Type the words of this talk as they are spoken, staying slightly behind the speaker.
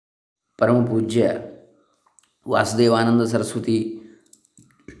ಪರಮಪೂಜ್ಯ ವಾಸುದೇವಾನಂದ ಸರಸ್ವತಿ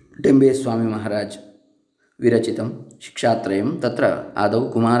ಟೆಂಬೆ ಸ್ವಾಮಿ ಮಹಾರಾಜ್ ವಿರಚಿತಂ ಶಿಕ್ಷಾತ್ರಯಂ ತತ್ರ ಆದೌ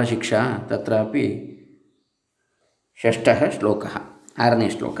ಕುಮಾರಶಿಕ್ಷಾ ತತ್ರಾಪಿ ಷಷ್ಠಃ ಶ್ಲೋಕಃ 6ನೇ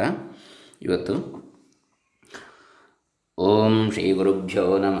ಶ್ಲೋಕ ಇವತ್ತು. ಓಂ ಶ್ರೀ ಗುರುಭ್ಯೋ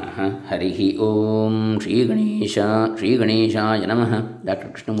ನಮಃ. ಹರಿ ಓಂ ಶ್ರೀ ಗಣೇಶಾಯ ನಮಃ.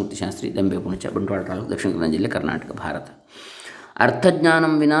 ಡಾಕ್ಟರ್ ಕೃಷ್ಣಮೂರ್ತಿ ಶಾಸ್ತ್ರಿ, ದಂಬೆ ಪುಣಚ, ಬಂಟ್ವಾಳ ತಾಲೂಕು, ದಕ್ಷಿಣ ಕನ್ನಡ ಜಿಲ್ಲೆ, ಕರ್ನಾಟಕ, ಭಾರತ.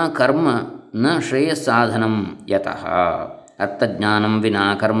 ಅರ್ಥಜ್ಞಾನಂ ವಿನಾ ಕರ್ಮ ನ ಶ್ರೇಯಸ್ಸಾಧನಂ ಯತಃ. ಅರ್ಥಜ್ಞಾನಂ ವಿನಾ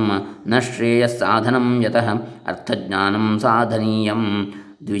ಕರ್ಮ ನ ಶ್ರೇಯಸ್ಸಾಧನಂ ಯತಃ. ಅರ್ಥಜ್ಞಾನಂ ಸಾಧನೀಯಂ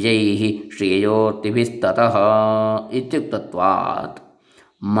ದ್ವಿಜೈಃ ಶ್ರೇಯೋರ್ತಿಭಿಸ್ತತಃ ಇತ್ಯುಕ್ತತ್ವಾತ್.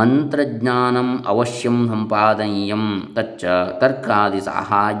 ಮಂತ್ರಜ್ಞಾನಂ ಅವಶ್ಯಂ ಸಂಪಾದನೀಯಂ ತಚ್ಚ ತರ್ಕಾದಿ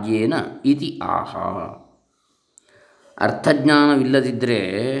ಸಾಹಾಯ್ಯೇನ ಇತಿ ಆಹ. ಅರ್ಥಜ್ಞಾನವಿಲ್ಲದಿದ್ದರೆ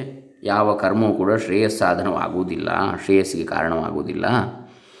ಯಾವ ಕರ್ಮವೂ ಕೂಡ ಶ್ರೇಯಸ್ಸಾಧನವಾಗುವುದಿಲ್ಲ, ಶ್ರೇಯಸ್ಸಿಗೆ ಕಾರಣವಾಗುವುದಿಲ್ಲ.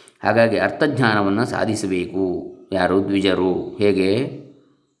 ಹಾಗಾಗಿ ಅರ್ಥಜ್ಞಾನವನ್ನು ಸಾಧಿಸಬೇಕು. ಯಾರು? ದ್ವಿಜರು. ಹೇಗೆ?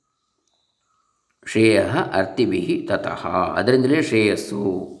 ಶ್ರೇಯ ಅರ್ಥಿಭಿ ತತಃ, ಅದರಿಂದಲೇ ಶ್ರೇಯಸ್ಸು.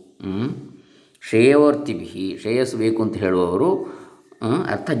 ಶ್ರೇಯೋರ್ತಿಭಿ, ಶ್ರೇಯಸ್ಸು ಬೇಕು ಅಂತ ಹೇಳುವವರು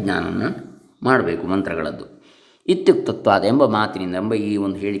ಅರ್ಥಜ್ಞಾನವನ್ನು ಮಾಡಬೇಕು, ಮಂತ್ರಗಳದ್ದು. ಇತ್ಯುಕ್ತತ್ವಾದ ಎಂಬ ಮಾತಿನಿಂದ, ಎಂಬ ಈ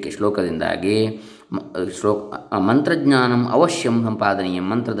ಒಂದು ಹೇಳಿಕೆ ಶ್ಲೋಕದಿಂದಾಗಿ ಮಂತ್ರಜ್ಞಾನಂ ಅವಶ್ಯಂ ಸಂಪಾದನೀಯ,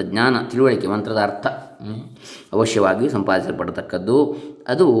 ಮಂತ್ರದ ಜ್ಞಾನ, ತಿಳುವಳಿಕೆ, ಮಂತ್ರದ ಅರ್ಥ ಅವಶ್ಯವಾಗಿ ಸಂಪಾದಿಸಲ್ಪಡತಕ್ಕದ್ದು.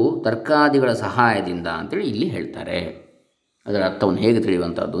 ಅದು ತರ್ಕಾದಿಗಳ ಸಹಾಯದಿಂದ ಅಂತೇಳಿ ಇಲ್ಲಿ ಹೇಳ್ತಾರೆ. ಅದರ ಅರ್ಥವನ್ನು ಹೇಗೆ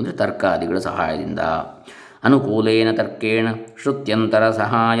ತಿಳಿಯುವಂಥದ್ದು ಅಂದರೆ ತರ್ಕಾದಿಗಳ ಸಹಾಯದಿಂದ. ಅನುಕೂಲೇನ ತರ್ಕೇಣ ಶ್ರುತ್ಯಂತರ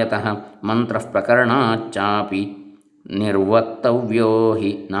ಸಹಾಯತಃ ಮಂತ್ರ ಪ್ರಕರಣಾಚ್ಚಾಪಿ ನಿರ್ವಕ್ತವ್ಯೋ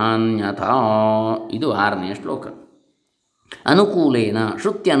ಹಿ ನಾನ್ಯಥಾ. ಇದು 6ನೇ ಶ್ಲೋಕ. ಅನುಕೂಲೇನ,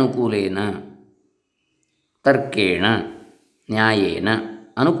 ಶ್ರುತ್ಯನುಕೂಲೇನ, ತರ್ಕೇಣ, ನ್ಯಾಯೇನ.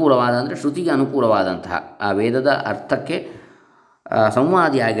 ಅನುಕೂಲವಾದ ಅಂದರೆ ಶ್ರುತಿಗೆ ಅನುಕೂಲವಾದಂತಹ ಆ ವೇದದ ಅರ್ಥಕ್ಕೆ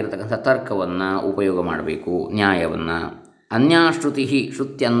ಸಂವಾದಿಯಾಗಿರತಕ್ಕಂಥ ತರ್ಕವನ್ನು ಉಪಯೋಗ ಮಾಡಬೇಕು, ನ್ಯಾಯವನ್ನು. ಅನ್ಯಾಶ್ರುತಿ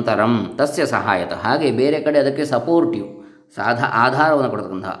ಶ್ರುತ್ಯಂತರಂ ತಸ್ಯ ಸಹಾಯತ. ಹಾಗೆ ಬೇರೆ ಕಡೆ ಅದಕ್ಕೆ ಸಪೋರ್ಟಿವ್, ಆಧಾರವನ್ನು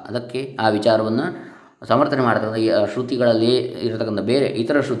ಕೊಡ್ತಕ್ಕಂಥ, ಅದಕ್ಕೆ ಆ ವಿಚಾರವನ್ನು ಸಮರ್ಥನೆ ಮಾಡತಕ್ಕಂಥ ಈ ಶ್ರುತಿಗಳಲ್ಲಿ ಇರತಕ್ಕಂಥ ಬೇರೆ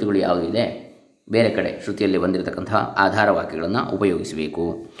ಇತರ ಶ್ರುತಿಗಳು ಯಾವುದಿದೆ, ಬೇರೆ ಕಡೆ ಶ್ರುತಿಯಲ್ಲಿ ಬಂದಿರತಕ್ಕಂಥ ಆಧಾರ ವಾಕ್ಯಗಳನ್ನು ಉಪಯೋಗಿಸಬೇಕು.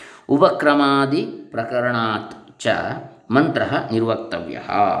 ಉಪಕ್ರಮಾದಿ ಪ್ರಕರಣಾತ್ ಚ ಮಂತ್ರ ನಿರ್ವಕ್ತವ್ಯ.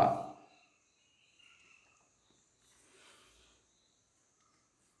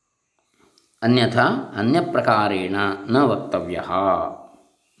 ಅನ್ಯಥಾ ಅನ್ಯಪ್ರಕಾರೇಣ ನ ವಕ್ತವ್ಯ.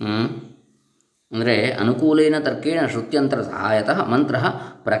 ಅಂದರೆ ಅನುಕೂಲೇನ ತರ್ಕೇಣ ಶ್ರುತ್ಯಂತರ ಸಹಾಯತಃ ಮಂತ್ರ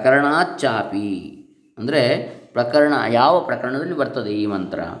ಪ್ರಕರಣಾಚ್ಚಾಪಿ. ಅಂದರೆ ಪ್ರಕರಣ, ಯಾವ ಪ್ರಕರಣದಲ್ಲಿ ಬರ್ತದೆ ಈ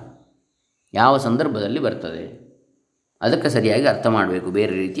ಮಂತ್ರ, ಯಾವ ಸಂದರ್ಭದಲ್ಲಿ ಬರ್ತದೆ, ಅದಕ್ಕೆ ಸರಿಯಾಗಿ ಅರ್ಥ ಮಾಡಬೇಕು,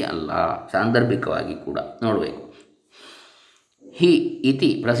 ಬೇರೆ ರೀತಿ ಅಲ್ಲ, ಸಾಂದರ್ಭಿಕವಾಗಿ ಕೂಡ ನೋಡಬೇಕು. ಹಿ ಇತಿ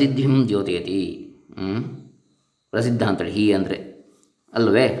ಪ್ರಸಿದ್ಧಿಂ ದ್ಯೋತಯತಿ. ಪ್ರಸಿದ್ಧ ಅಂತೇಳಿ ಹಿ ಅಂದರೆ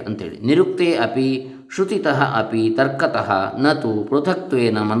ಅಲ್ವೇ ಅಂಥೇಳಿ. ನಿರುಕ್ತೆ ಅಪಿ ಶ್ರುತಿತಃ ಅಪಿ ತರ್ಕತಃ ನತು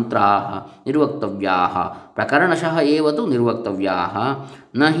ಪೃಥಕ್ತ್ವೇನ ಮಂತ್ರಾಃ ನಿರ್ವಕ್ತವ್ಯಾಃ ಪ್ರಕರಣಶಃ ಏವ ತು ನಿರ್ವಕ್ತವ್ಯಾಃ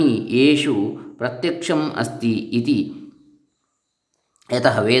ನ ಹಿ ಯೇಷು ಪ್ರತ್ಯಕ್ಷಂ ಅಸ್ತಿ ಇತಿ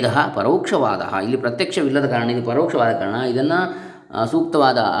ಯತಃ ವೇದಃ ಪರೋಕ್ಷವಾದಃ. ಇಲ್ಲಿ ಪ್ರತ್ಯಕ್ಷವಿಲ್ಲದ ಕಾರಣ, ಇದು ಪರೋಕ್ಷವಾದ ಕಾರಣ, ಇದನ್ನು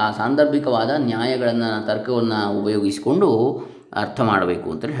ಸೂಕ್ತವಾದ ಸಾಂದರ್ಭಿಕವಾದ ನ್ಯಾಯಗಳನ್ನು, ತರ್ಕವನ್ನು ಉಪಯೋಗಿಸಿಕೊಂಡು ಅರ್ಥ ಮಾಡಬೇಕು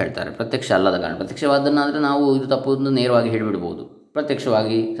ಅಂತೇಳಿ ಹೇಳ್ತಾರೆ. ಪ್ರತ್ಯಕ್ಷ ಅಲ್ಲದ ಕಾರಣ. ಪ್ರತ್ಯಕ್ಷವಾದನ್ನು ಅಂದರೆ ನಾವು ಇದು ತಪ್ಪು ಅಂತ ನೇರವಾಗಿ ಹೇಳಿಬಿಡ್ಬೋದು,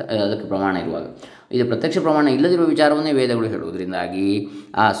 ಪ್ರತ್ಯಕ್ಷವಾಗಿ ಅದಕ್ಕೆ ಪ್ರಮಾಣ ಇರುವಾಗ. ಇದು ಪ್ರತ್ಯಕ್ಷ ಪ್ರಮಾಣ ಇಲ್ಲದಿರುವ ವಿಚಾರವನ್ನೇ ವೇದಗಳು ಹೇಳುವುದರಿಂದಾಗಿ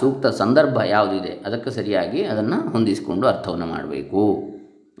ಆ ಸೂಕ್ತ ಸಂದರ್ಭ ಯಾವುದಿದೆ ಅದಕ್ಕೆ ಸರಿಯಾಗಿ ಅದನ್ನು ಹೊಂದಿಸಿಕೊಂಡು ಅರ್ಥವನ್ನು ಮಾಡಬೇಕು.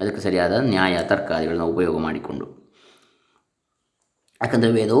 ಅದಕ್ಕೆ ಸರಿಯಾದ ನ್ಯಾಯ ತರ್ಕಾದಿಗಳನ್ನು ಉಪಯೋಗ ಮಾಡಿಕೊಂಡು.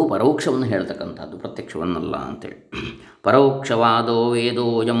 ಯಾಕಂದರೆ ವೇದವು ಪರೋಕ್ಷವನ್ನು ಹೇಳ್ತಕ್ಕಂಥದ್ದು, ಪ್ರತ್ಯಕ್ಷವನ್ನಲ್ಲ ಅಂತೇಳಿ. ಪರೋಕ್ಷವಾದೋ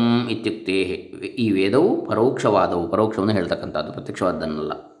ವೇದೋಯಂ ಇತ್ಯುಕ್ತೇ. ಈ ವೇದವು ಪರೋಕ್ಷವಾದವು, ಪರೋಕ್ಷವನ್ನು ಹೇಳ್ತಕ್ಕಂಥದ್ದು,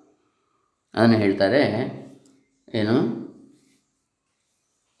 ಪ್ರತ್ಯಕ್ಷವಾದ್ದನ್ನಲ್ಲ. ಅದನ್ನು ಹೇಳ್ತಾರೆ ಏನು,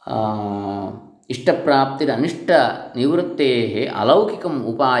 ಇಷ್ಟಪ್ರಾಪ್ತಿರ ಅನಿಷ್ಟ ನಿವೃತ್ತೇ ಅಲೌಕಿಕಂ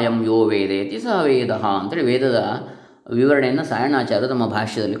ಉಪಾಯಂ ಯೋ ವೇದೇತಿ ಸ ವೇದ ಅಂತೇಳಿ ವೇದದ ವಿವರಣೆಯನ್ನು ಸಾಯಣಾಚಾರ್ಯರು ತಮ್ಮ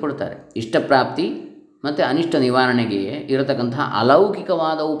ಭಾಷ್ಯದಲ್ಲಿ ಕೊಡ್ತಾರೆ. ಇಷ್ಟಪ್ರಾಪ್ತಿ ಮತ್ತು ಅನಿಷ್ಟ ನಿವಾರಣೆಗೆ ಇರತಕ್ಕಂತಹ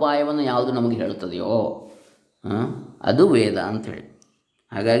ಅಲೌಕಿಕವಾದ ಉಪಾಯವನ್ನು ಯಾವುದು ನಮಗೆ ಹೇಳುತ್ತದೆಯೋ ಅದು ವೇದ ಅಂಥೇಳಿ.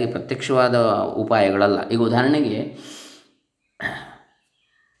 ಹಾಗಾಗಿ ಪ್ರತ್ಯಕ್ಷವಾದ ಉಪಾಯಗಳಲ್ಲ. ಈಗ ಉದಾಹರಣೆಗೆ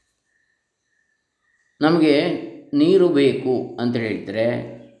ನಮಗೆ ನೀರು ಬೇಕು ಅಂತ ಹೇಳಿದರೆ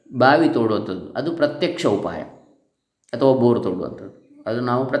ಬಾವಿ ತೋಡುವಂಥದ್ದು ಅದು ಪ್ರತ್ಯಕ್ಷ ಉಪಾಯ, ಅಥವಾ ಬೋರು ತೋಡುವಂಥದ್ದು ಅದು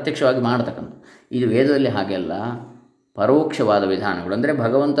ನಾವು ಪ್ರತ್ಯಕ್ಷವಾಗಿ ಮಾಡತಕ್ಕಂಥ. ಇದು ವೇದದಲ್ಲಿ ಹಾಗೆ ಅಲ್ಲ, ಪರೋಕ್ಷವಾದ ವಿಧಾನಗಳು. ಅಂದರೆ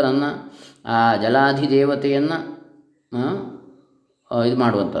ಭಗವಂತನನ್ನು, ಆ ಜಲಾಧಿದೇವತೆಯನ್ನು ಇದು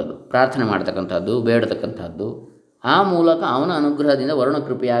ಮಾಡುವಂಥದ್ದು, ಪ್ರಾರ್ಥನೆ ಮಾಡ್ತಕ್ಕಂಥದ್ದು, ಬೇಡತಕ್ಕಂಥದ್ದು, ಆ ಮೂಲಕ ಅವನ ಅನುಗ್ರಹದಿಂದ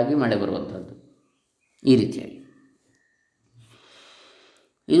ವರುಣಕೃಪೆಯಾಗಿ ಮಳೆ ಬರುವಂಥದ್ದು. ಈ ರೀತಿಯಾಗಿ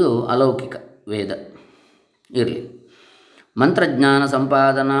ಇದು ಅಲೌಕಿಕ ವೇದ ಇರಲಿ. ಮಂತ್ರಜ್ಞಾನ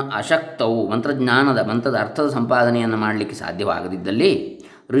ಸಂಪಾದನಾ ಅಶಕ್ತವು ಮಂತ್ರದ ಅರ್ಥದ ಸಂಪಾದನೆಯನ್ನು ಮಾಡಲಿಕ್ಕೆ ಸಾಧ್ಯವಾಗದಿದ್ದಲ್ಲಿ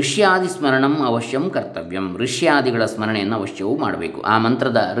ಋಷ್ಯಾದಿ ಸ್ಮರಣಂ ಅವಶ್ಯಂ ಕರ್ತವ್ಯಂ, ಋಷ್ಯಾದಿಗಳ ಸ್ಮರಣೆಯನ್ನು ಅವಶ್ಯವೂ ಮಾಡಬೇಕು. ಆ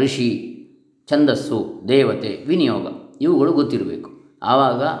ಮಂತ್ರದ ಋಷಿ, ಛಂದಸ್ಸು, ದೇವತೆ, ವಿನಿಯೋಗ ಇವುಗಳು ಗೊತ್ತಿರಬೇಕು.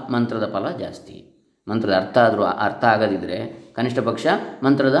 ಆವಾಗ ಮಂತ್ರದ ಫಲ ಜಾಸ್ತಿ. ಮಂತ್ರದ ಅರ್ಥ ಆಗದಿದ್ದರೆ ಕನಿಷ್ಠ ಪಕ್ಷ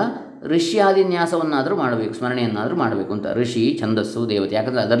ಮಂತ್ರದ ಋಷ್ಯಾದಿ ನ್ಯಾಸವನ್ನಾದರೂ ಮಾಡಬೇಕು, ಸ್ಮರಣೆಯನ್ನಾದರೂ ಮಾಡಬೇಕು ಅಂತ. ಋಷಿ, ಛಂದಸ್ಸು, ದೇವತೆ,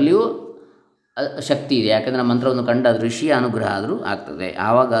 ಯಾಕಂದರೆ ಅದರಲ್ಲಿಯೂ ಶಕ್ತಿ ಇದೆ. ಯಾಕಂದರೆ ಮಂತ್ರವನ್ನು ಕಂಡ ಋಷಿಯ ಅನುಗ್ರಹ ಆದರೂ ಆಗ್ತದೆ.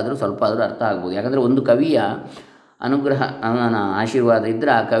 ಆವಾಗಾದರೂ ಸ್ವಲ್ಪ ಆದರೂ ಅರ್ಥ ಆಗ್ಬೋದು. ಯಾಕಂದರೆ ಒಂದು ಕವಿಯ ಅನುಗ್ರಹ, ಅವನ ಆಶೀರ್ವಾದ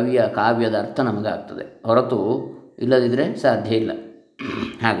ಇದ್ದರೆ ಆ ಕವಿಯ ಕಾವ್ಯದ ಅರ್ಥ ನಮಗಾಗ್ತದೆ, ಹೊರತು ಇಲ್ಲದಿದ್ದರೆ ಸಾಧ್ಯ ಇಲ್ಲ.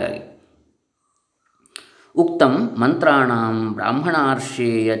 ಹಾಗಾಗಿ ಉಕ್ತಂ ಮಂತ್ರಾಣಾಂ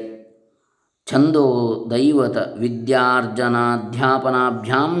ಬ್ರಾಹ್ಮಣಾರ್ಷೇಯ ಛಂದೋ ದೈವತ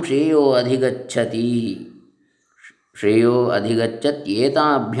ವಿದ್ಯಾರ್ಜನಾಧ್ಯಾಪನಾಭ್ಯಾಂ ಶ್ರೇಯೋ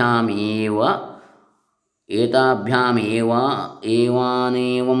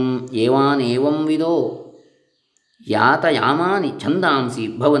ಅಧಿಗಚ್ಚತ್ಯೇತಾಭ್ಯಾಮೇವಾನೇವಂ ವಿದೋ ಯಾತಯಾಮಾನಿ ಛಂದಾಂಸಿ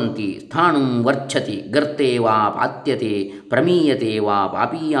ಭವಂತಿ ಸ್ಥಾಣುಂ ವರ್ಚ್ಛತಿ ಗರ್ತೆ ವಾ ಪಾತ್ಯತೆ ಪ್ರಮೀಯತೆ ವಾ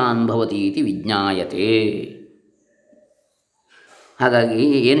ಪಾಪೀಯಾನ್ ಭವತಿ ಇತಿ ವಿಜ್ಞಾಯತೆ. ಹಾಗಾಗಿ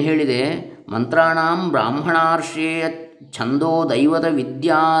ಏನು ಹೇಳಿದೆ? ಮಂತ್ರಾಣಾಂ ಬ್ರಾಹ್ಮಣಾರ್ಷೇಯ ಛಂದೋ ದೈವತ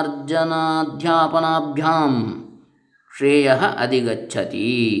ವಿದ್ಯಾರ್ಜನಾಧ್ಯಾಪನಾಭ್ಯಾಂ ಶ್ರೇಯ ಅಧಿಗಚ್ಚತಿ.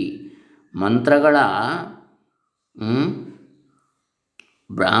 ಮಂತ್ರಗಳ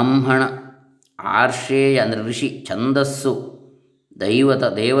ಬ್ರಾಹ್ಮಣ, ಆರ್ಷೇಯ ಅಂದರೆ ಋಷಿ, ಛಂದಸ್ಸು,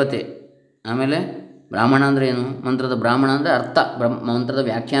 ದೇವತೆ, ಆಮೇಲೆ ಬ್ರಾಹ್ಮಣ ಅಂದರೆ ಏನು? ಮಂತ್ರದ ಬ್ರಾಹ್ಮಣ ಅಂದರೆ ಅರ್ಥ, ಮಂತ್ರದ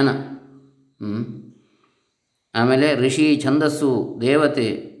ವ್ಯಾಖ್ಯಾನ. ಆಮೇಲೆ ಋಷಿ, ಛಂದಸ್ಸು, ದೇವತೆ,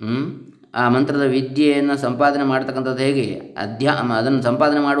 ಆ ಮಂತ್ರದ ವಿದ್ಯೆಯನ್ನು ಸಂಪಾದನೆ ಮಾಡ್ತಕ್ಕಂಥದ್ದು ಹೇಗೆ? ಅದನ್ನು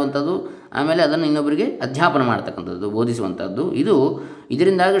ಸಂಪಾದನೆ ಮಾಡುವಂಥದ್ದು, ಆಮೇಲೆ ಅದನ್ನು ಇನ್ನೊಬ್ಬರಿಗೆ ಅಧ್ಯಾಪನ ಮಾಡ್ತಕ್ಕಂಥದ್ದು, ಬೋಧಿಸುವಂಥದ್ದು.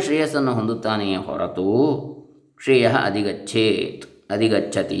 ಇದರಿಂದಾಗಿ ಶ್ರೇಯಸ್ಸನ್ನು ಹೊಂದುತ್ತಾನೆಯೇ ಹೊರತು ಶ್ರೇಯ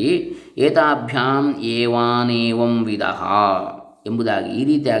ಅಧಿಗಚ್ಚತಿ ಏತಾಭ್ಯಾಂ ಏವಾನೇವಂ ವಿದಃ ಎಂಬುದಾಗಿ ಈ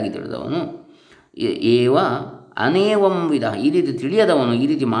ರೀತಿಯಾಗಿ ತಿಳಿದವನು, ಏವ ಅನೇವಂ ವಿಧ, ಈ ರೀತಿ ತಿಳಿಯದವನು, ಈ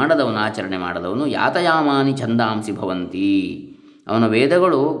ರೀತಿ ಮಾಡದವನು, ಆಚರಣೆ ಮಾಡದವನು, ಯಾತಯಾಮಾನಿ ಛಂದಾಂಸಿ ಭವಂತಿ, ಅವನ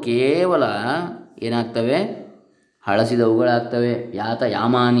ವೇದಗಳು ಕೇವಲ ಏನಾಗ್ತವೆ? ಹಳಸಿದವುಗಳಾಗ್ತವೆ.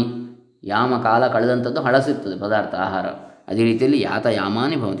 ಯಾತಯಾಮಾನಿ, ಯಾಮ ಕಾಲ ಕಳೆದಂಥದ್ದು ಹಳಸಿರ್ತದೆ ಪದಾರ್ಥ, ಆಹಾರ. ಅದೇ ರೀತಿಯಲ್ಲಿ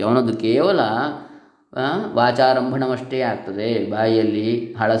ಯಾತಯಾಮಾನಿ ಭವಂತಿ, ಅವನದ್ದು ಕೇವಲ ವಾಚಾರಂಭಣವಷ್ಟೇ ಆಗ್ತದೆ, ಬಾಯಿಯಲ್ಲಿ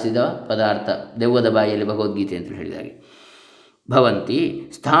ಹಳಸಿದ ಪದಾರ್ಥ, ದೆವ್ವದ ಬಾಯಿಯಲ್ಲಿ ಭಗವದ್ಗೀತೆ ಅಂತ ಹೇಳಿದಾಗೆ. ಭವಂತಿ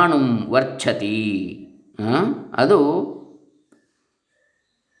ಸ್ಥಾಣುಂ ವರ್ಚ್ಛತಿ, ಅದು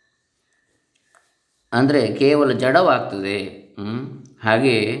ಅಂದರೆ ಕೇವಲ ಜಡವಾಗ್ತದೆ.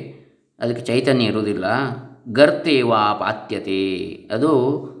 ಹಾಗೆ ಅದಕ್ಕೆ ಚೈತನ್ಯ ಇರುವುದಿಲ್ಲ. ಗರ್ತೇವಾ ಪಾತ್ಯತೆ, ಅದು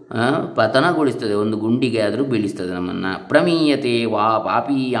ಪತನಗೊಳಿಸ್ತದೆ, ಒಂದು ಗುಂಡಿಗೆ ಆದರೂ ಬೀಳಿಸ್ತದೆ ನಮ್ಮನ್ನು. ಪ್ರಮೀಯತೆ ವಾ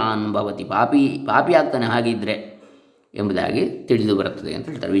ಪಾಪೀಯಾನ್ ಭವತಿ, ಪಾಪಿ ಆಗ್ತಾನೆ ಹಾಗಿದ್ದರೆ ಎಂಬುದಾಗಿ ತಿಳಿದು ಬರುತ್ತದೆ ಅಂತ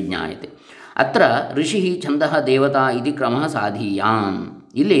ಹೇಳ್ತಾರೆ. ವಿಜ್ಞಾಯತೆ ಅತ್ರ ಋಷಿ ಛಂದಃ ದೇವತಾ ಇತಿ ಕ್ರಮಃ ಸಾಧೀಯಾನ್,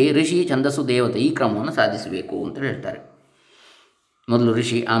 ಇಲ್ಲಿ ಋಷಿ, ಛಂದಸ್ಸು, ದೇವತೆ ಈ ಕ್ರಮವನ್ನು ಸಾಧಿಸಬೇಕು ಅಂತ ಹೇಳ್ತಾರೆ. ಮೊದಲು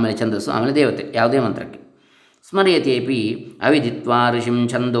ಋಷಿ, ಆಮೇಲೆ ಛಂದಸ್ಸು, ಆಮೇಲೆ ದೇವತೆ, ಯಾವುದೇ ಮಂತ್ರಕ್ಕೆ. ಸ್ಮರ್ಯತೇಪಿ ಅವಿದಿತ್ವಾ ಋಷಿಂ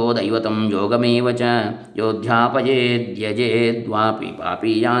ಛಂದೋ ದೈವತಂ ಯೋಗಮೇವ ಚ ಯೋಧ್ಯಾಪಯೇದ್ಯಜೇದ್ವಾಪಿ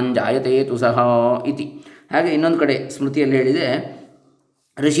ಪಾಪೀಯಾನ್ ಜಾಯತೆ ತು ಸಹ ಇತಿ. ಹಾಗೆ ಇನ್ನೊಂದು ಕಡೆ ಸ್ಮೃತಿಯಲ್ಲಿ ಹೇಳಿದೆ,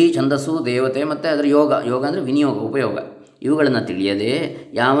 ಋಷಿ, ಛಂದಸ್ಸು, ದೇವತೆ ಮತ್ತು ಅದರ ಯೋಗ ಅಂದರೆ ವಿನಿಯೋಗ, ಉಪಯೋಗ, ಇವುಗಳನ್ನು ತಿಳಿಯದೆ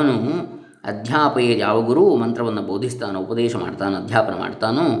ಯಾವನು ಯಾವ ಗುರು ಮಂತ್ರವನ್ನು ಬೋಧಿಸ್ತಾನೋ, ಉಪದೇಶ ಮಾಡ್ತಾನೋ, ಅಧ್ಯಾಪನ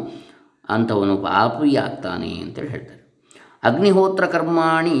ಮಾಡ್ತಾನೋ ಅಂಥವನು ಪಾಪಿಯಾಗ್ತಾನೆ ಅಂತೇಳಿ ಹೇಳ್ತಾರೆ. ಅಗ್ನಿಹೋತ್ರ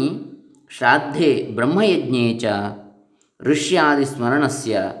ಕರ್ಮಾಣಿ ಶ್ರಾದ್ಧೆ ಬ್ರಹ್ಮಯಜ್ಞೇ ಚ ಋಷ್ಯಾದಿ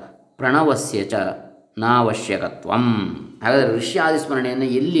ಸ್ಮರಣಸ್ಯ ಪ್ರಣವಸ್ಯ ಚ ನಾವಶ್ಯಕತ್ವಂ. ಹಾಗಾದರೆ ಋಷ್ಯಾದಿ ಸ್ಮರಣೆಯನ್ನು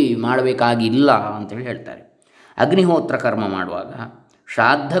ಎಲ್ಲಿ ಮಾಡಬೇಕಾಗಿಲ್ಲ ಅಂತೇಳಿ ಹೇಳ್ತಾರೆ. ಅಗ್ನಿಹೋತ್ರ ಕರ್ಮ ಮಾಡುವಾಗ,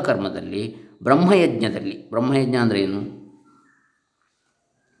 ಶ್ರಾದ್ದ ಕರ್ಮದಲ್ಲಿ, ಬ್ರಹ್ಮಯಜ್ಞದಲ್ಲಿ. ಬ್ರಹ್ಮಯಜ್ಞ ಅಂದರೆ ಏನು?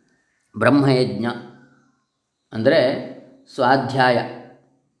 ಬ್ರಹ್ಮಯಜ್ಞ ಅಂದರೆ ಸ್ವಾಧ್ಯಾಯ,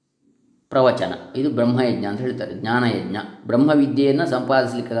 ಪ್ರವಚನ, ಇದು ಬ್ರಹ್ಮಯಜ್ಞ ಅಂತ ಹೇಳ್ತಾರೆ. ಜ್ಞಾನಯಜ್ಞ, ಬ್ರಹ್ಮವಿದ್ಯೆಯನ್ನು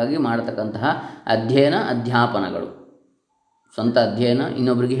ಸಂಪಾದಿಸಲಿಕ್ಕಾಗಿ ಮಾಡತಕ್ಕಂತಹ ಅಧ್ಯಯನ, ಅಧ್ಯಾಪನಗಳು, ಸ್ವಂತ ಅಧ್ಯಯನ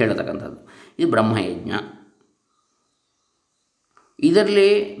ಇನ್ನೊಬ್ಬರಿಗೆ ಹೇಳತಕ್ಕಂಥದ್ದು, ಇದು ಬ್ರಹ್ಮಯಜ್ಞ. ಇದರಲ್ಲಿ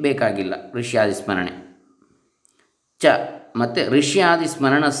ಬೇಕಾಗಿಲ್ಲ ಋಷ್ಯಾದಿ ಸ್ಮರಣೆ. ಮತ್ತು ಋಷ್ಯಾದಿ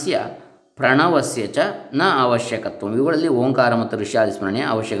ಸ್ಮರಣಸ್ಯ ಪ್ರಣವಸ್ಯ ಚ ನ ಅವಶ್ಯಕತ್ವ, ಇವುಗಳಲ್ಲಿ ಓಂಕಾರ ಮತ್ತು ಋಷ್ಯಾದಿ ಸ್ಮರಣೆಯ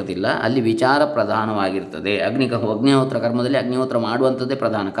ಅವಶ್ಯಕತೆ ಇಲ್ಲ. ಅಲ್ಲಿ ವಿಚಾರ ಪ್ರಧಾನವಾಗಿರ್ತದೆ. ಅಗ್ನಿಹೋತ್ರ ಕರ್ಮದಲ್ಲಿ ಅಗ್ನಿಹೋತ್ರ ಮಾಡುವಂಥದ್ದೇ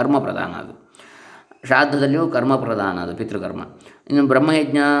ಪ್ರಧಾನ, ಕರ್ಮ ಪ್ರಧಾನ. ಅದು ಶ್ರಾದ್ದದಲ್ಲಿಯೂ ಕರ್ಮ ಪ್ರಧಾನ, ಅದು ಪಿತೃಕರ್ಮ. ಇನ್ನು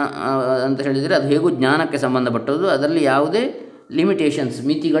ಬ್ರಹ್ಮಯಜ್ಞ ಅಂತ ಹೇಳಿದರೆ ಅದು ಹೇಗೂ ಜ್ಞಾನಕ್ಕೆ ಸಂಬಂಧಪಟ್ಟದ್ದು. ಅದರಲ್ಲಿ ಯಾವುದೇ ಲಿಮಿಟೇಷನ್ಸ್,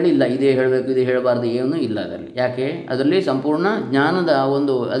 ಮಿತಿಗಳಿಲ್ಲ. ಇದೇ ಹೇಳಬೇಕು, ಇದೇ ಹೇಳಬಾರ್ದು, ಏನೂ ಇಲ್ಲ ಅದರಲ್ಲಿ. ಯಾಕೆ? ಅದರಲ್ಲಿ ಸಂಪೂರ್ಣ ಜ್ಞಾನದ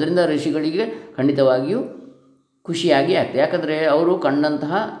ಅದರಿಂದ ಋಷಿಗಳಿಗೆ ಖಂಡಿತವಾಗಿಯೂ ಖುಷಿಯಾಗಿ ಆಗ್ತದೆ. ಯಾಕಂದರೆ ಅವರು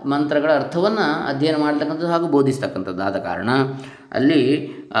ಕಂಡಂತಹ ಮಂತ್ರಗಳ ಅರ್ಥವನ್ನು ಅಧ್ಯಯನ ಮಾಡ್ತಕ್ಕಂಥದ್ದು ಹಾಗೂ ಬೋಧಿಸ್ತಕ್ಕಂಥದ್ದು ಆದ ಕಾರಣ ಅಲ್ಲಿ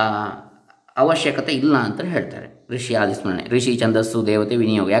ಅವಶ್ಯಕತೆ ಇಲ್ಲ ಅಂತ ಹೇಳ್ತಾರೆ. ಋಷಿ ಆದಿಸ್ಮರಣೆ, ಋಷಿ ಛಂದಸ್ಸು ದೇವತೆ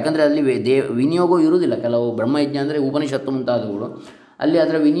ವಿನಿಯೋಗ. ಯಾಕಂದರೆ ಅಲ್ಲಿ ವಿನಿಯೋಗ ಇರುವುದಿಲ್ಲ. ಕೆಲವು ಬ್ರಹ್ಮಯಜ್ಞ ಅಂದರೆ ಉಪನಿಷತ್ತು ಮುಂತಾದವುಗಳು, ಅಲ್ಲಿ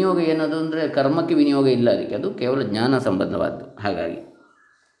ಅದರ ವಿನಿಯೋಗ ಏನದು ಅಂದರೆ ಕರ್ಮಕ್ಕೆ ವಿನಿಯೋಗ ಇಲ್ಲ, ಅದಕ್ಕೆ ಅದು ಕೇವಲ ಜ್ಞಾನ ಸಂಬಂಧವಾದ್ದು. ಹಾಗಾಗಿ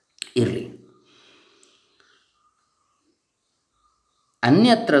ಇರಲಿ.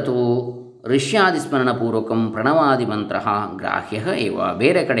 ಅನ್ಯತ್ರ ತು ಋಷ್ಯಾದಿಸ್ಮರಣಪೂರ್ವಕಂ ಪ್ರಣವಾದಿ ಮಂತ್ರ ಗ್ರಾಹ್ಯ ಏವ.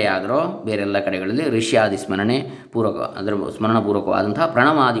 ಬೇರೆ ಕಡೆ ಆದರೂ ಬೇರೆಲ್ಲ ಕಡೆಗಳಲ್ಲಿ ಋಷ್ಯಾದಿಸ್ಮರಣೆ ಪೂರ್ವಕ, ಅದರ ಸ್ಮರಣಪೂರ್ವಕವಾದಂತಹ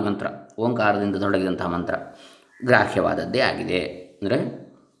ಪ್ರಣವಾದಿ ಮಂತ್ರ, ಓಂಕಾರದಿಂದ ತೊಡಗಿದಂತಹ ಮಂತ್ರ ಗ್ರಾಹ್ಯವಾದದ್ದೇ ಆಗಿದೆ, ಅಂದರೆ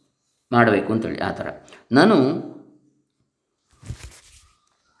ಮಾಡಬೇಕು ಅಂತೇಳಿ ಆ ಥರ. ನಾನು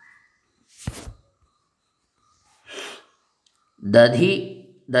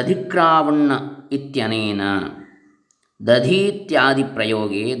ದಧಿಕ್ರಾವಣ್ಣ ಇತ್ಯನೇನ ದಧೀತ್ಯಾದಿ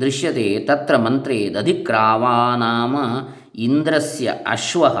ಪ್ರಯೋಗೆ ದೃಶ್ಯತೆ ತತ್ರ ಮಂತ್ರೇ ದಧಿಕ್ರಾವಾ ನಾಮ ಇಂದ್ರಸ್ಯ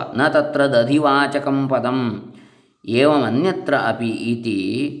ಅಶ್ವಃ ನ ತತ್ರ ದಧಿವಾಚಕಂ ಪದಂ ಏವಮನ್ಯತ್ರ ಅಪಿ ಇತಿ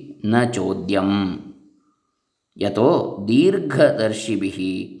ನ ಚೋದ್ಯಂ. ಯತೋ ದೀರ್ಘದರ್ಶಿಭಿಃ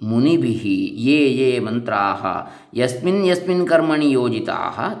ಮುನಿಭಿಃ ಯೇ ಯೇ ಮಂತ್ರಾಃ ಯಸ್ಮಿನ್ ಯಸ್ಮಿನ್ ಕರ್ಮಣಿ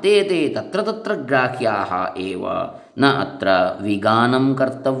ಯೋಜಿತಾಃ ತೇ ತೇ ತತ್ರ ತತ್ರ ಗ್ರಾಹ್ಯಾಃ ಏವ ನ ಅತ್ರ ವಿಗಾನಂ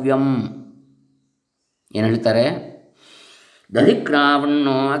ಕರ್ತವ್ಯಂ. ಏನು ಹೇಳ್ತಾರೆ?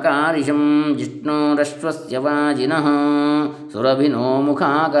 ದಧಿಕ್ರಾವಣ್ಣೋ ಅಕಾರಿಶಂ ಜಿಷ್ಣೋರಶ್ವಸ್ಯ ವಾಜಿನಃ ಸುರಭಿನೋ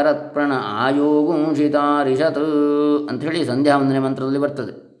ಮುಖಾಕರತ್ ಪ್ರಣ ಆಯೋಗುಂಷಿತಾರಿಷತ್ ಅಂಥೇಳಿ ಸಂಧ್ಯಾವಂದನೆ ಮಂತ್ರದಲ್ಲಿ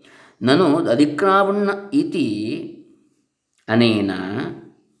ಬರ್ತದೆ. ನನು ದಧಿಕ್ರಾವಣ್ಣ ಇತಿ ಅನೇನ,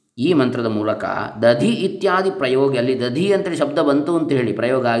 ಈ ಮಂತ್ರದ ಮೂಲಕ ದಧಿ ಇತ್ಯಾದಿ ಪ್ರಯೋಗ, ಅಲ್ಲಿ ದಧಿ ಅಂತೇಳಿ ಶಬ್ದ ಬಂತು ಅಂತೇಳಿ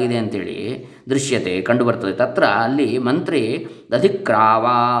ಪ್ರಯೋಗ ಆಗಿದೆ ಅಂಥೇಳಿ ದೃಶ್ಯತೆ ಕಂಡುಬರ್ತದೆ. ತತ್ರ ಅಲ್ಲಿ ಮಂತ್ರೇ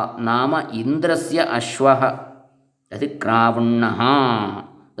ದಧಿಕ್ರಾವಾ ನಾಮ ಇಂದ್ರಸ್ಯ ಅಶ್ವಃ ದಧಿಕ್ರಾವಣ್ಣ,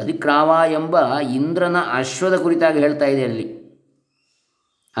 ದಧಿಕ್ರಾವ ಎಂಬ ಇಂದ್ರನ ಅಶ್ವದ ಕುರಿತಾಗಿ ಹೇಳ್ತಾ ಇದೆ ಅಲ್ಲಿ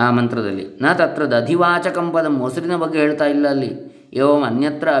ಆ ಮಂತ್ರದಲ್ಲಿ. ನ ತತ್ರ ದಧಿವಾಚಕಂ ಪದ, ಮೊಸರಿನ ಬಗ್ಗೆ ಹೇಳ್ತಾ ಇಲ್ಲ ಅಲ್ಲಿ. ಏವಂ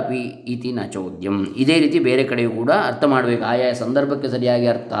ಅನ್ಯತ್ರ ಅಪಿ ಇತಿ ನ ಚೋದ್ಯಂ. ಇದೇ ರೀತಿ ಬೇರೆ ಕಡೆಯೂ ಕೂಡ ಅರ್ಥ ಮಾಡಬೇಕು, ಆಯಾಯ ಸಂದರ್ಭಕ್ಕೆ ಸರಿಯಾಗಿ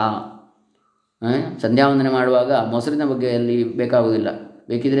ಅರ್ಥ. ಸಂಧ್ಯಾವಂದನೆ ಮಾಡುವಾಗ ಮೊಸರಿನ ಬಗ್ಗೆ ಅಲ್ಲಿ ಬೇಕಾಗುವುದಿಲ್ಲ.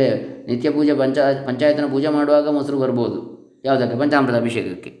 ಬೇಕಿದ್ರೆ ನಿತ್ಯ ಪೂಜೆ ಪಂಚಾಯತನ ಪೂಜೆ ಮಾಡುವಾಗ ಮೊಸರು ಬರ್ಬೋದು, ಯಾವುದಕ್ಕೆ? ಪಂಚಾಮೃತ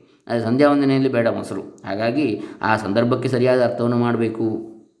ಅಭಿಷೇಕಕ್ಕೆ. ಅದು ಸಂಧ್ಯಾವಂದನೆಯಲ್ಲಿ ಬೇಡ ಮೊಸರು. ಹಾಗಾಗಿ ಆ ಸಂದರ್ಭಕ್ಕೆ ಸರಿಯಾದ ಅರ್ಥವನ್ನು ಮಾಡಬೇಕು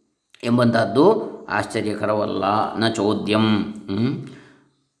ಎಂಬಂಥದ್ದು ಆಶ್ಚರ್ಯಕರವಲ್ಲ. ನ ಚೋದ್ಯಂ.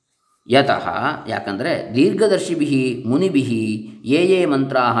 ಯತಃ, ಯಾಕಂದರೆ ದೀರ್ಘದರ್ಶಿಭಿಃ ಮುನಿಭಿಃ ಯೇ ಯೇ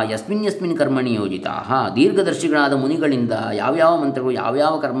ಮಂತ್ರಾಃ ಯಸ್ಮಿನ್ ಯಸ್ಮಿನ್ ಕರ್ಮಣಿ ಯೋಜಿತಾಃ, ದೀರ್ಘದರ್ಶಿಗಳಾದ ಮುನಿಗಳಿಂದ ಯಾವ್ಯಾವ ಮಂತ್ರಗಳು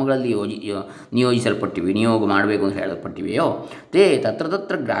ಯಾವ್ಯಾವ ಕರ್ಮಗಳಲ್ಲಿ ನಿಯೋಜಿಸಲ್ಪಟ್ಟಿವೆ, ವಿನಿಯೋಗ ಮಾಡಬೇಕು ಅಂತ ಹೇಳಲ್ಪಟ್ಟಿವೆಯೋ, ತೇ ತತ್ರ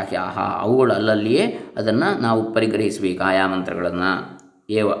ತತ್ರ ಗ್ರಾಹ್ಯಾಃ, ಅವುಗಳು ಅಲ್ಲಲ್ಲಿಯೇ ಅದನ್ನು ನಾವು ಪರಿಗ್ರಹಿಸಬೇಕು ಆಯಾ ಮಂತ್ರಗಳನ್ನು.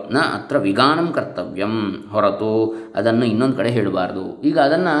 ಏವ ನ ಅತ್ರ ವಿಗಾನಂ ಕರ್ತವ್ಯಂ, ಹೊರತು ಅದನ್ನು ಇನ್ನೊಂದು ಕಡೆ ಹೇಳಬಾರ್ದು. ಈಗ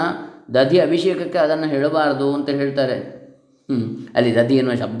ಅದನ್ನು ದಧಿ ಅಭಿಷೇಕಕ್ಕೆ ಅದನ್ನು ಹೇಳಬಾರ್ದು ಅಂತ ಹೇಳ್ತಾರೆ. ಅಲ್ಲಿ ದಧಿ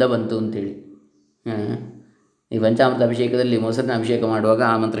ಎನ್ನುವ ಶಬ್ದ ಬಂತು ಅಂತೇಳಿ. ಈ ಪಂಚಾಮೃತ ಅಭಿಷೇಕದಲ್ಲಿ ಮೊಸರಿನ ಅಭಿಷೇಕ ಮಾಡುವಾಗ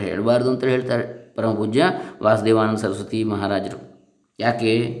ಆ ಮಂತ್ರ ಹೇಳಬಾರ್ದು ಅಂತ ಹೇಳ್ತಾರೆ ಪರಮ ಪೂಜ್ಯ ವಾಸುದೇವಾನಂದ ಸರಸ್ವತಿ ಮಹಾರಾಜರು.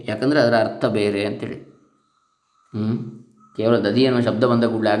 ಯಾಕಂದರೆ ಅದರ ಅರ್ಥ ಬೇರೆ ಅಂಥೇಳಿ. ಕೇವಲ ದಧಿ ಎನ್ನುವ ಶಬ್ದ ಬಂದ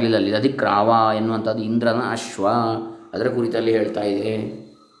ಕೂಡಲೇ ಆಗಲಿಲ್ಲ, ಅಲ್ಲಿ ದಧಿಕ್ರಾವ ಎನ್ನುವಂಥದ್ದು ಇಂದ್ರನ ಅಶ್ವ, ಅದರ ಕುರಿತಲ್ಲಿ ಹೇಳ್ತಾ ಇದೆ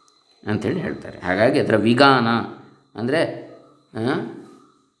ಅಂಥೇಳಿ ಹೇಳ್ತಾರೆ. ಹಾಗಾಗಿ ಅದರ ವಿಗಾನ ಅಂದರೆ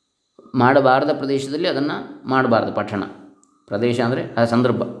ಮಾಡಬಾರದ ಪ್ರದೇಶದಲ್ಲಿ ಅದನ್ನು ಮಾಡಬಾರ್ದು. ಪಠಣ ಪ್ರದೇಶ ಅಂದರೆ ಆ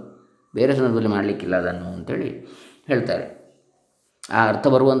ಸಂದರ್ಭ, ಬೇರೆ ಸಂದರ್ಭದಲ್ಲಿ ಮಾಡಲಿಕ್ಕಿಲ್ಲ ಅದನ್ನು ಅಂಥೇಳಿ ಹೇಳ್ತಾರೆ. ಆ ಅರ್ಥ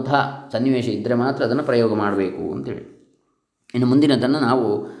ಬರುವಂತಹ ಸನ್ನಿವೇಶ ಇದ್ದರೆ ಮಾತ್ರ ಅದನ್ನು ಪ್ರಯೋಗ ಮಾಡಬೇಕು ಅಂಥೇಳಿ. ಇನ್ನು ಮುಂದಿನದನ್ನು ನಾವು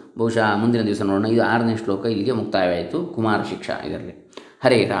ಬಹುಶಃ ಮುಂದಿನ ದಿವಸ ನೋಡೋಣ. ಇದು 6ನೇ ಶ್ಲೋಕ ಇಲ್ಲಿಗೆ ಮುಕ್ತಾಯವಾಯಿತು. ಕುಮಾರ ಶಿಕ್ಷಾ ಇದರಲ್ಲಿ.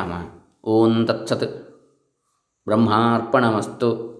 ಹರೇ ರಾಮ. ಓಂ ತತ್ಸತ್. ಬ್ರಹ್ಮಾರ್ಪಣಮಸ್ತು.